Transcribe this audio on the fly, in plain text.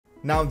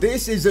Now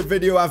this is a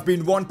video I've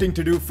been wanting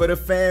to do for a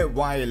fair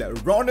while.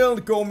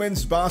 Ronald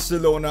Koeman's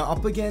Barcelona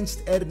up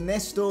against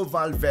Ernesto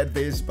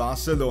Valverde's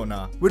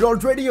Barcelona. We're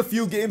already a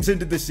few games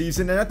into the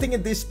season, and I think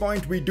at this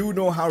point we do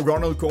know how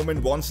Ronald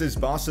Koeman wants his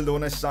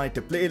Barcelona side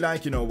to play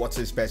like, what's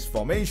his best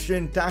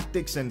formation,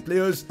 tactics and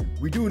players.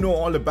 We do know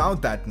all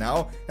about that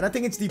now, and I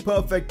think it's the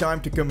perfect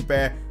time to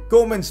compare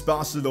Koeman's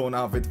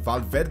Barcelona with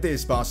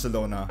Valverde's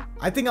Barcelona.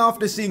 I think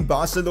after seeing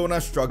Barcelona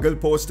struggle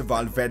post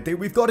Valverde,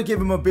 we've got to give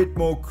him a bit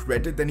more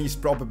credit than he's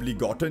probably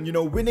gotten.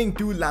 Winning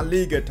 2 La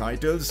Liga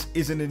titles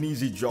isn't an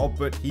easy job,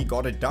 but he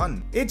got it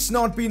done. It's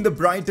not been the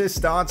brightest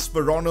starts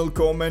for Ronald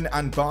Koeman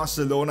and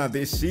Barcelona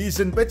this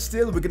season, but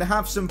still we're gonna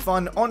have some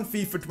fun on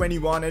FIFA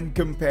 21 and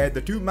compare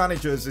the two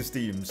managers'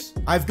 teams.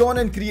 I've gone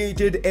and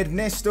created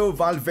Ernesto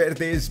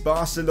Valverde's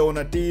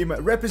Barcelona team,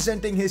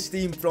 representing his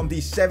team from the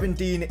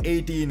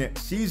 17-18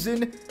 season.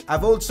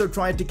 I've also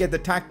tried to get the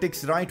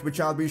tactics right,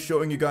 which I'll be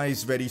showing you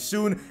guys very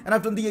soon, and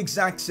I've done the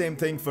exact same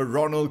thing for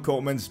Ronald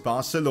Koeman's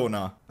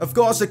Barcelona. Of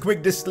course, a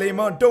quick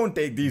disclaimer, don't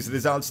take these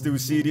results too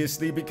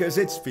seriously because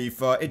it's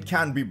FIFA, it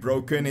can be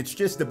broken, it's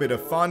just a bit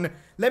of fun.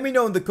 Let me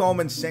know in the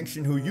comments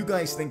section who you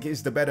guys think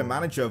is the better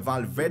manager,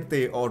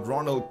 Valverde or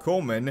Ronald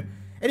Koeman.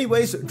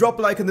 Anyways, drop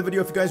a like on the video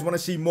if you guys want to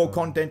see more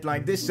content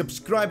like this.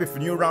 Subscribe if you're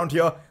new around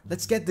here.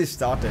 Let's get this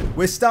started.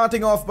 We're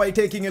starting off by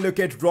taking a look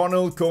at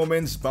Ronald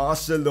Koeman's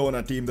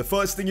Barcelona team. The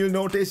first thing you'll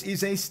notice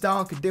is a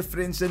stark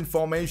difference in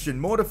formation.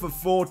 More of a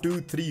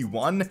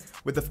 4-2-3-1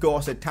 with, of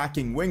course,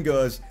 attacking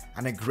wingers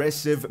and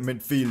aggressive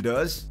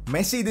midfielders.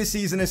 Messi this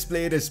season has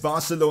played as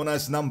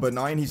Barcelona's number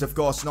 9. He's, of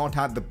course, not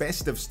had the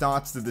best of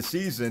starts to the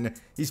season.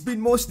 He's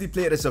been mostly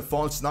played as a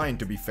false 9,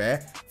 to be fair.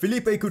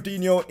 Felipe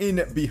Coutinho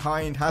in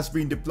behind has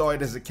been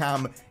deployed as a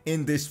cam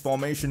in this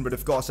formation, but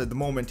of course at the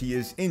moment he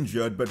is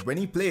injured, but when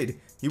he played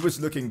he was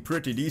looking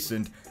pretty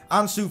decent.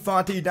 Ansu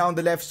Fati down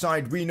the left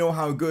side, we know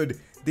how good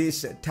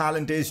this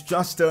talent is,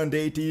 just turned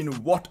 18,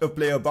 what a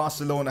player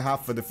Barcelona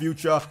have for the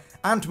future.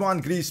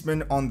 Antoine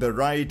Griezmann on the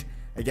right.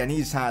 Again,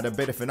 he's had a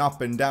bit of an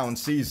up and down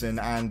season,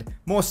 and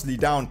mostly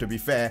down to be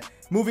fair.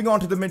 Moving on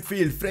to the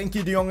midfield,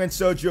 Frenkie de Jong and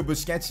Sergio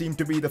Busquets seem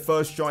to be the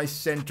first choice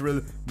central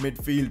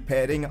midfield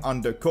pairing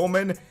under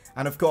Koeman.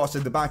 And of course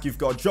at the back you've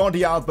got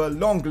Jordi Alba,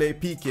 Lenglet,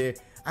 Piqué,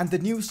 and the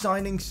new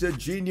signing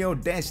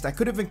Serginho Dest. I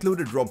could have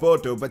included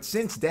Roberto, but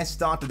since Dest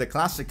started the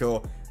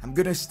Clasico, I'm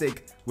gonna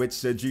stick with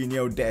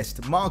Serginho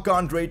Dest.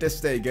 Marc-Andre ter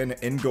Stegen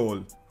in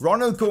goal.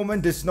 Ronald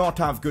Koeman does not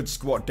have good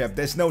squad depth,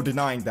 there's no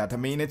denying that. I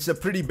mean, it's a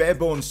pretty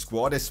bare-bones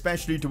squad,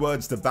 especially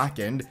towards the back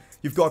end.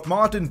 You've got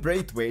Martin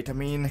Braithwaite. I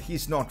mean,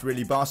 he's not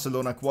really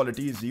Barcelona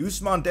quality, is he?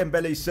 Ousmane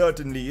Dembele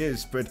certainly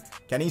is, but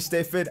can he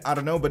stay fit? I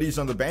don't know, but he's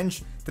on the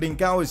bench.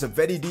 Trincao is a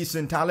very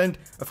decent talent.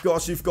 Of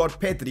course, you've got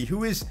Pedri,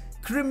 who is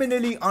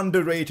criminally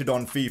underrated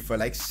on FIFA,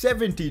 like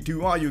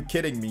 72, are you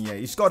kidding me? Yeah,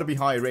 he's got to be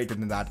higher rated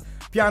than that.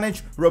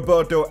 Pjanic,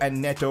 Roberto and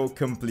Neto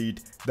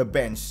complete the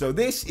bench. So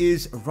this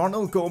is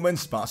Ronald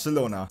Koeman's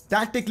Barcelona.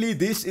 Tactically,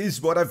 this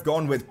is what I've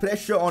gone with.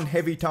 Pressure on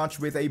heavy touch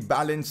with a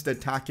balanced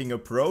attacking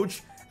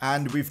approach.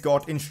 And we've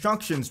got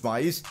instructions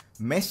wise,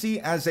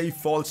 Messi as a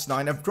false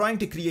 9. I'm trying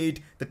to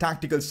create the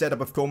tactical setup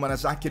of Koeman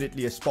as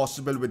accurately as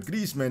possible, with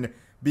Griezmann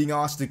being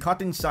asked to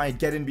cut inside,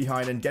 get in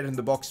behind and get in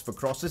the box for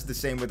crosses. The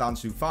same with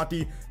Ansu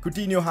Fati.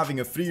 Coutinho having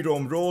a free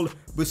roam role.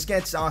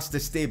 Busquets asked to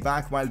stay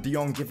back while De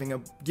Jong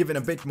given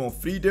a bit more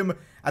freedom.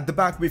 At the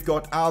back we've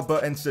got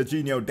Alba and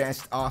Serginho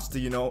Dest asked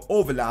to,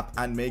 overlap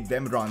and make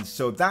them runs.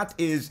 So that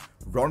is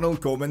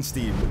Ronald Koeman's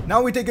team.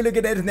 Now we take a look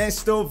at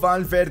Ernesto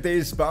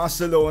Valverde's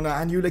Barcelona,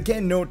 and you'll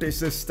again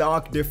notice a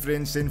stark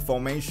difference in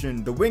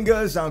formation. The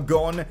wingers are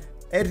gone.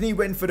 Ernie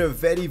went for a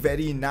very,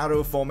 very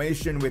narrow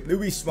formation with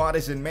Luis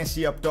Suarez and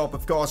Messi up top,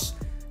 of course,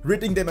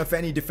 ridding them of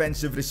any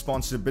defensive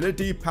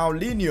responsibility.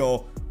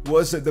 Paulinho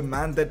was the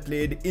man that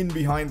played in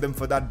behind them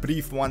for that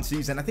brief one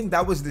season. I think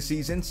that was the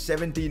season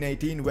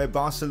 17-18 where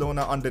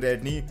Barcelona under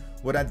Ernie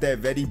were at their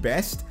very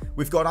best.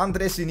 We've got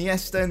Andres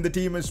Iniesta in the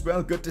team as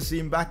well. Good to see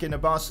him back in a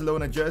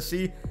Barcelona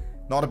jersey.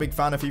 Not a big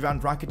fan of Ivan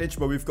Rakitic,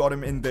 but we've got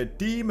him in the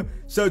team.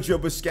 Sergio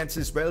Busquets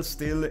as well,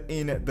 still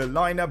in the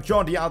lineup.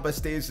 Jordi Alba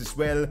stays as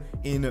well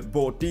in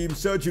both teams.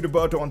 Sergio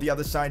Roberto on the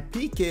other side.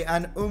 Piqué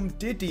and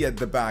Umtiti at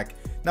the back.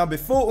 Now,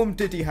 before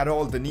Umtiti had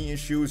all the knee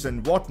issues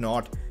and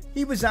whatnot,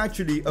 he was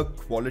actually a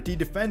quality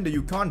defender.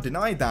 You can't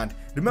deny that.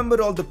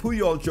 Remember all the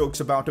Puyol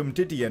jokes about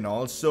Umtiti and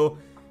all, so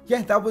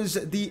yeah, that was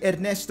the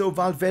Ernesto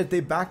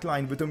Valverde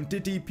backline with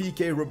Umtiti,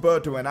 Piqué,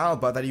 Roberto and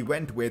Alba that he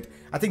went with.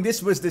 I think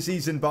this was the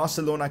season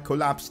Barcelona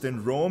collapsed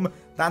in Rome.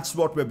 That's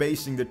what we're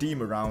basing the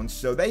team around.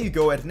 So there you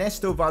go,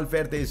 Ernesto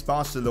Valverde's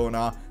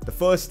Barcelona. The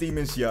first team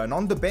is here, and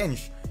on the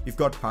bench you've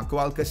got Paco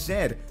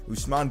Alcacer,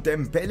 Ousmane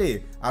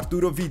Dembele,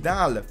 Arturo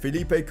Vidal,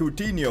 Felipe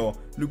Coutinho,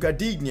 Luca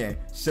Digne,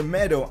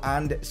 Semedo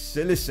and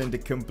Silicen to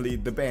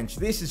complete the bench.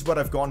 This is what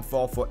I've gone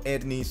for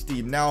Ernie's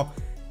team. Now,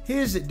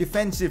 his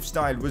defensive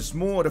style was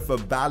more of a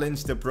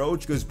balanced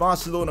approach because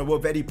Barcelona were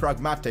very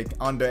pragmatic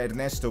under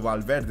Ernesto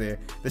Valverde.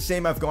 The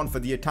same I've gone for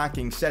the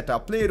attacking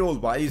setup. Play role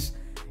wise,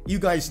 you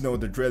guys know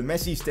the drill.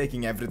 Messi's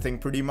taking everything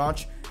pretty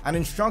much. And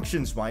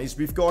instructions wise,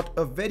 we've got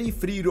a very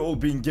free role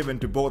being given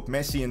to both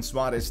Messi and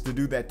Suarez to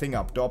do their thing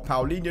up top.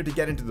 Paulinho to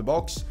get into the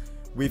box.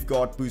 We've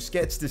got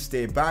Busquets to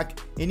stay back,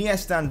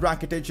 Iniesta and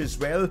Rakitic as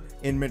well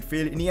in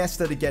midfield,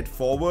 Iniesta to get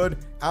forward,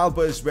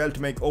 Alba as well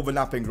to make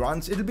overlapping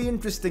runs. It'll be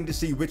interesting to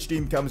see which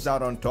team comes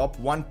out on top.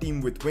 One team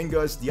with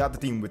wingers, the other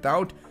team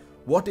without.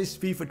 What is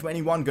FIFA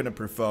 21 gonna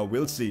prefer?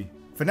 We'll see.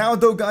 For now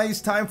though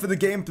guys, time for the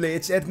gameplay.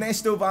 It's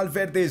Ernesto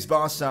Valverde's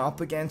Barca up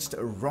against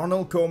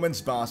Ronald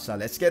Koeman's Barca.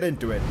 Let's get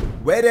into it.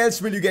 Where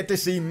else will you get to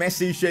see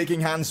Messi shaking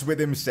hands with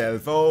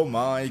himself? Oh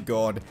my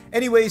god.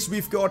 Anyways,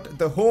 we've got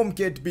the home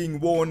kit being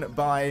worn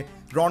by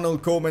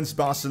Ronald Koeman's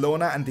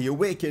Barcelona and the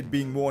away kit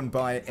being worn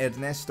by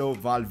Ernesto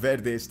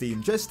Valverde's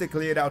team. Just to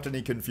clear out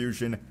any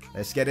confusion,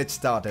 let's get it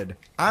started.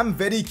 I'm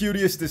very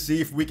curious to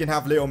see if we can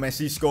have Leo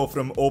Messi score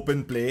from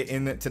open play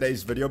in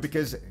today's video,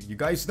 because you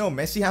guys know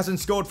Messi hasn't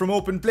scored from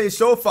open play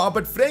so far,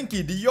 but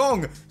Frenkie de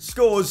Jong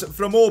scores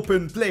from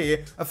open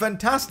play. A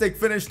fantastic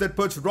finish that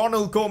puts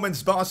Ronald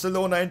Koeman's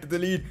Barcelona into the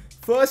lead.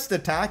 First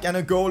attack and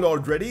a goal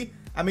already.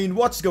 I mean,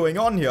 what's going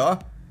on here?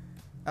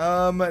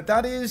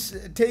 That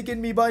is taking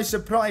me by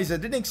surprise. I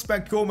didn't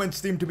expect Koeman's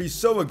team to be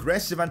so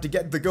aggressive and to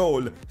get the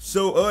goal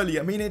so early.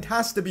 I mean, it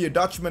has to be a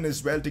Dutchman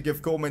as well to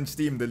give Koeman's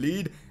team the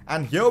lead.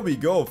 And here we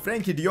go.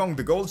 Frenkie de Jong,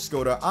 the goal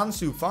scorer.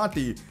 Ansu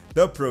Fati,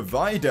 the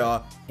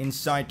provider.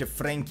 Inside to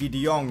Frenkie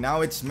de Jong.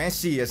 Now it's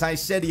Messi. As I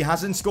said, he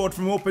hasn't scored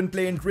from open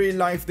play in real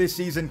life this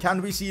season.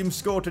 Can we see him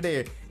score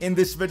today in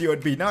this video?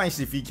 It'd be nice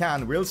if he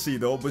can. We'll see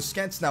though.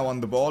 Busquets now on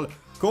the ball.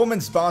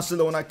 Koeman's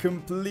Barcelona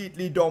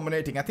completely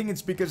dominating. I think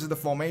it's because of the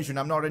formation.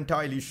 I'm not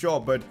entirely sure,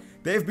 but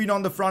they've been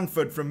on the front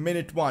foot from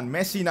minute one.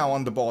 Messi now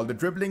on the ball. The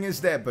dribbling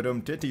is there, but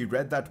Titi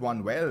read that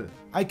one well.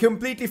 I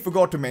completely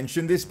forgot to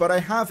mention this, but I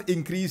have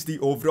increased the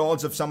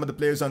overalls of some of the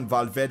players on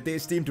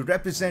Valverde's team to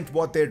represent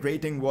what their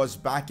rating was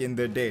back in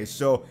the day.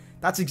 So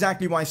that's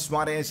exactly why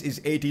Suarez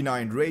is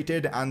 89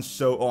 rated and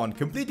so on.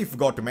 Completely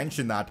forgot to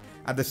mention that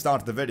at the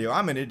start of the video.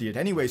 I'm an idiot.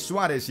 Anyway,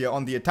 Suarez here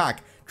on the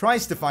attack.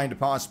 Tries to find a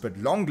pass, but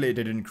Longley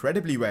did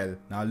incredibly well.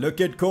 Now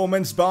look at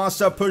Koeman's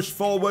Barca push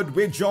forward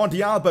with Jordi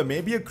Alba.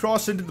 Maybe a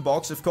cross into the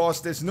box. Of course,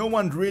 there's no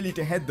one really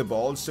to head the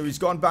ball, so he's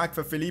gone back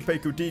for Felipe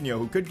Coutinho,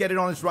 who could get it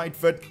on his right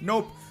foot.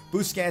 Nope.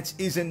 Busquets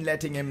isn't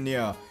letting him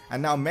near.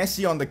 And now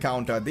Messi on the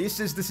counter. This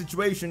is the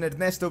situation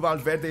Ernesto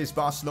Valverde's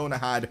Barcelona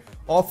had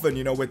often,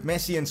 you know, with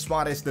Messi and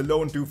Suarez, the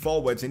lone two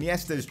forwards.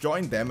 Iniesta's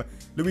joined them.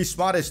 Luis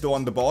Suarez though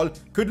on the ball.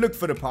 Could look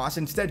for a pass.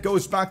 Instead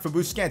goes back for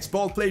Busquets.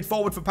 Ball played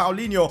forward for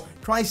Paulinho.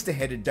 Tries to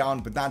head it down,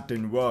 but that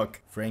didn't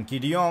work. Frenkie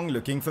de Jong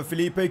looking for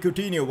Felipe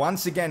Coutinho.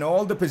 Once again,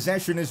 all the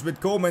possession is with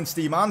Koeman's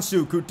team.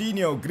 Ansu,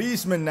 Coutinho,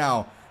 Griezmann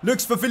now.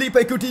 Looks for Felipe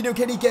Coutinho.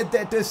 Can he get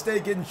there? Ter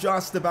Stegen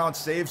just about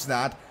saves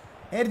that.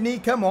 Ernie,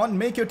 come on,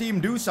 make your team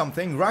do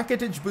something.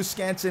 Rakitic,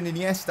 Busquets and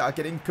Iniesta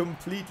getting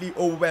completely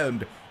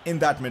overwhelmed in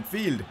that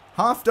midfield.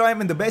 Half-time,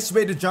 and the best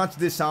way to judge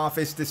this half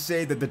is to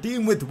say that the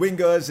team with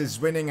wingers is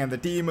winning and the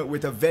team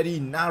with a very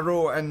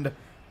narrow and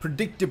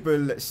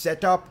predictable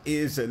setup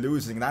is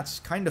losing. That's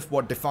kind of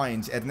what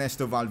defines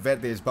Ernesto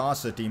Valverde's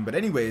Barca team. But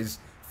anyways,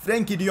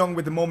 Frenkie de Jong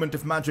with the moment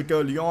of magic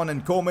early on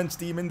and Koeman's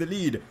team in the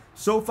lead.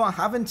 So far,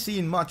 haven't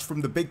seen much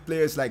from the big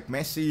players like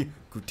Messi,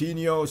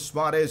 Coutinho,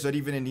 Suarez or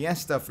even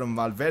Iniesta from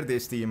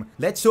Valverde's team.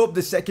 Let's hope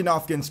the second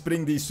half can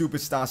bring these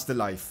superstars to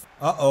life.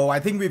 Uh-oh, I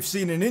think we've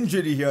seen an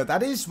injury here.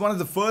 That is one of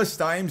the first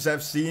times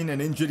I've seen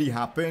an injury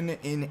happen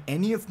in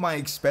any of my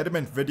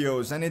experiment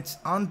videos, and it's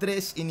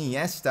Andres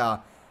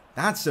Iniesta.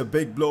 That's a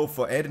big blow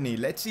for Ernie.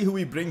 Let's see who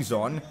he brings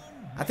on.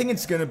 I think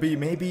it's going to be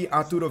maybe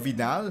Arturo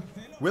Vidal.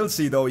 We'll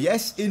see though.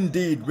 Yes,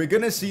 indeed. We're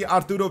going to see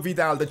Arturo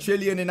Vidal, the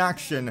Chilean, in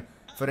action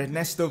for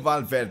Ernesto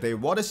Valverde.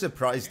 What a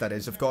surprise that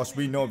is. Of course,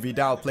 we know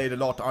Vidal played a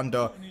lot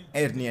under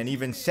Ernie and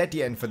even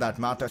Setien for that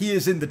matter. He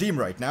is in the team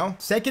right now.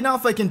 Second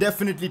half, I can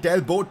definitely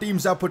tell both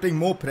teams are putting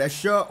more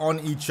pressure on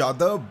each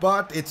other,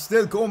 but it's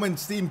still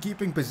Koeman's team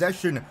keeping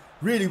possession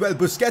really well.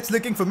 Busquets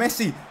looking for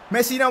Messi.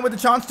 Messi now with a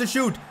chance to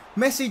shoot.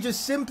 Messi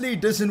just simply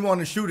doesn't want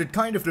to shoot. It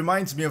kind of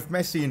reminds me of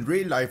Messi in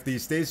real life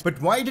these days. But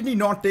why did he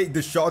not take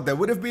the shot? There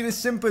would have been a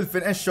simple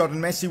finesse shot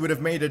and Messi would have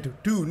made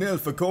it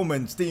 2-0 for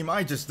Koeman's team.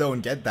 I just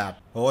don't get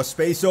that. Oh,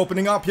 space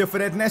opening up here for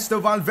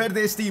Ernesto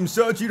Valverde's team.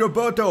 Sergi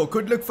Roberto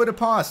could look for the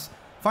pass.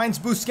 Finds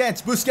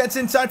Busquets. Busquets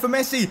inside for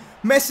Messi.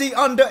 Messi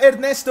under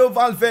Ernesto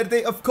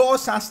Valverde. Of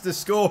course has to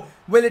score.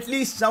 Well, at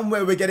least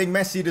somewhere we're getting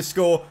Messi to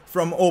score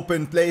from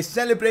open play.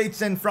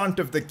 Celebrates in front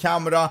of the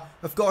camera.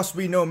 Of course,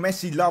 we know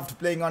Messi loved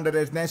playing under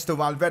Ernesto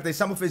Valverde.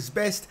 Some of his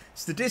best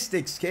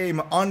statistics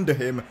came under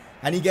him.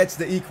 And he gets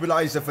the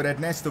equalizer for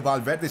Ernesto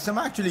Valverde. Some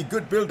actually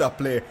good build-up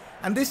play.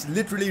 And this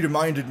literally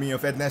reminded me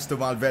of Ernesto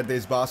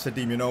Valverde's Barca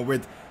team, you know,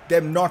 with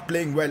them not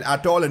playing well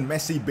at all and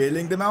Messi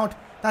bailing them out.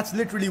 That's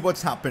literally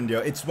what's happened here.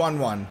 It's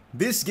 1-1.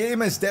 This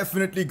game has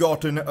definitely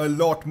gotten a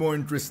lot more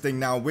interesting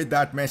now with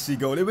that Messi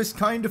goal. It was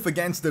kind of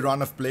against the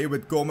run of play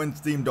with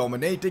Koeman's team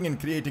dominating and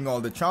creating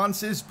all the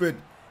chances. But,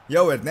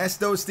 yo,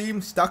 Ernesto's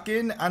team stuck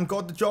in and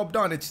got the job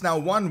done. It's now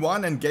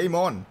 1-1 and game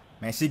on.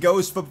 Messi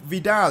goes for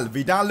Vidal.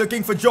 Vidal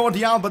looking for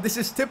Jordi Alba. This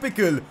is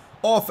typical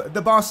of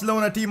the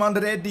Barcelona team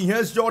under Edney.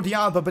 Here's Jordi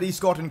Alba, but he's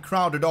gotten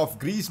crowded off.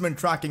 Griezmann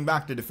tracking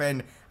back to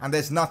defend, and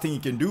there's nothing he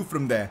can do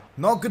from there.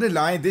 Not gonna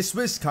lie, this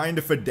was kind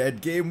of a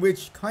dead game,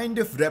 which kind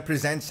of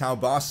represents how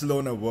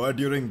Barcelona were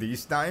during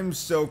these times,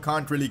 so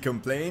can't really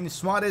complain.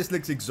 Suarez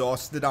looks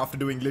exhausted after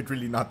doing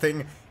literally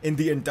nothing in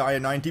the entire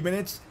 90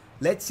 minutes.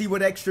 Let's see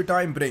what extra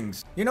time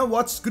brings. You know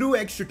what? Screw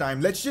extra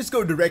time. Let's just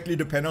go directly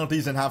to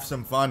penalties and have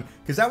some fun.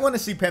 Because I want to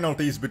see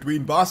penalties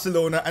between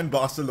Barcelona and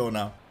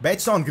Barcelona.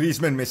 Bets on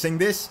Griezmann missing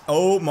this?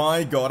 Oh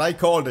my god, I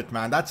called it,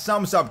 man. That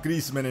sums up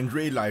Griezmann in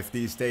real life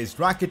these days.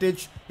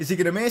 Rakitic, is he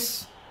going to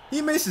miss?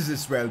 He misses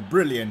as well.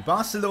 Brilliant.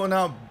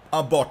 Barcelona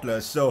are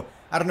bottlers, so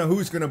I don't know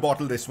who's going to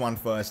bottle this one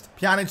first.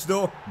 Pjanic,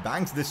 though,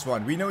 bangs this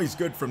one. We know he's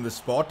good from the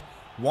spot.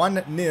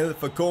 1-0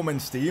 for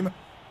Koeman's team.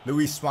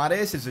 Luis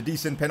Suarez is a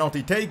decent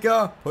penalty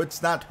taker, puts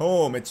that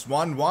home. It's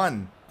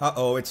 1-1.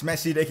 Uh-oh, it's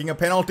Messi taking a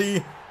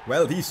penalty.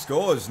 Well, he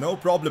scores, no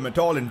problem at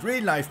all. In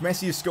real life,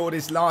 Messi has scored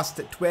his last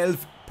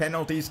 12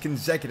 penalties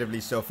consecutively,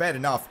 so fair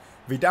enough.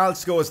 Vidal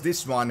scores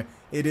this one.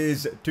 It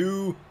is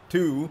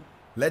 2-2.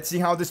 Let's see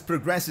how this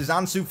progresses.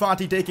 Ansu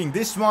Fati taking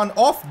this one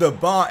off the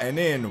bar and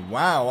in.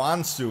 Wow,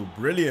 Ansu,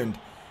 brilliant.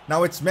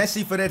 Now it's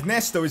Messi for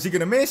Ernesto. Is he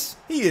going to miss?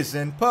 He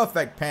isn't.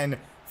 Perfect pen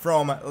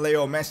from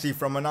Leo Messi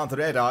from another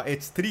era.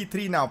 It's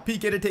 3-3 now.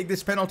 Piqué to take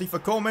this penalty for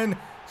Koeman.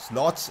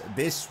 Slots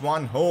this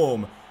one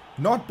home.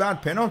 Not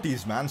bad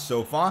penalties, man,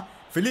 so far.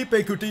 Felipe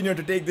Coutinho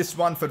to take this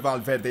one for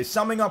Valverde.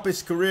 Summing up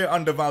his career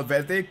under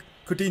Valverde.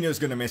 Coutinho's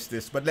going to miss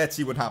this, but let's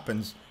see what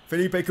happens.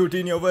 Felipe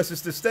Coutinho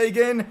versus Ter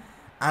Stegen.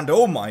 And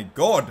oh my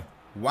god.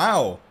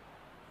 Wow.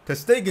 Ter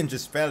Stegen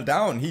just fell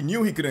down. He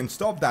knew he couldn't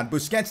stop that.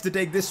 Busquets to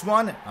take this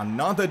one.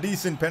 Another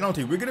decent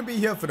penalty. We're going to be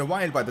here for a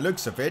while by the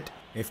looks of it.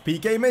 If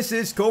Piqué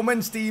misses,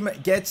 Koeman's team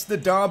gets the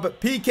dub.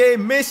 Piqué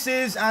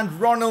misses and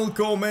Ronald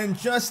Koeman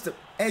just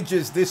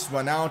edges this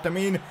one out. I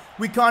mean,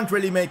 we can't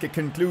really make a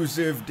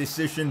conclusive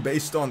decision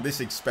based on this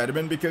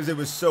experiment because it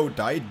was so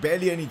tight.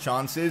 Barely any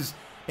chances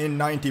in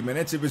 90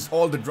 minutes. It was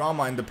all the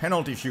drama in the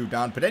penalty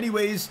shootout. But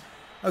anyways,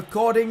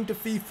 according to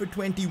FIFA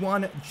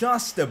 21,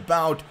 just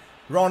about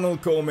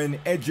Ronald Koeman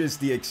edges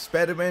the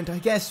experiment. I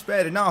guess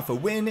fair enough. A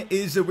win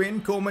is a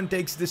win. Koeman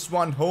takes this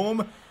one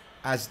home,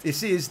 as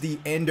this is the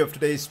end of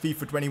today's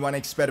FIFA 21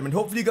 experiment.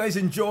 Hopefully you guys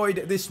enjoyed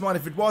this one.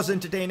 If it was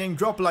entertaining,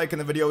 drop a like on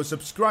the video,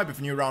 subscribe if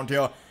you're new around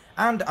here,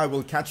 and I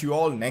will catch you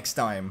all next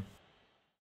time.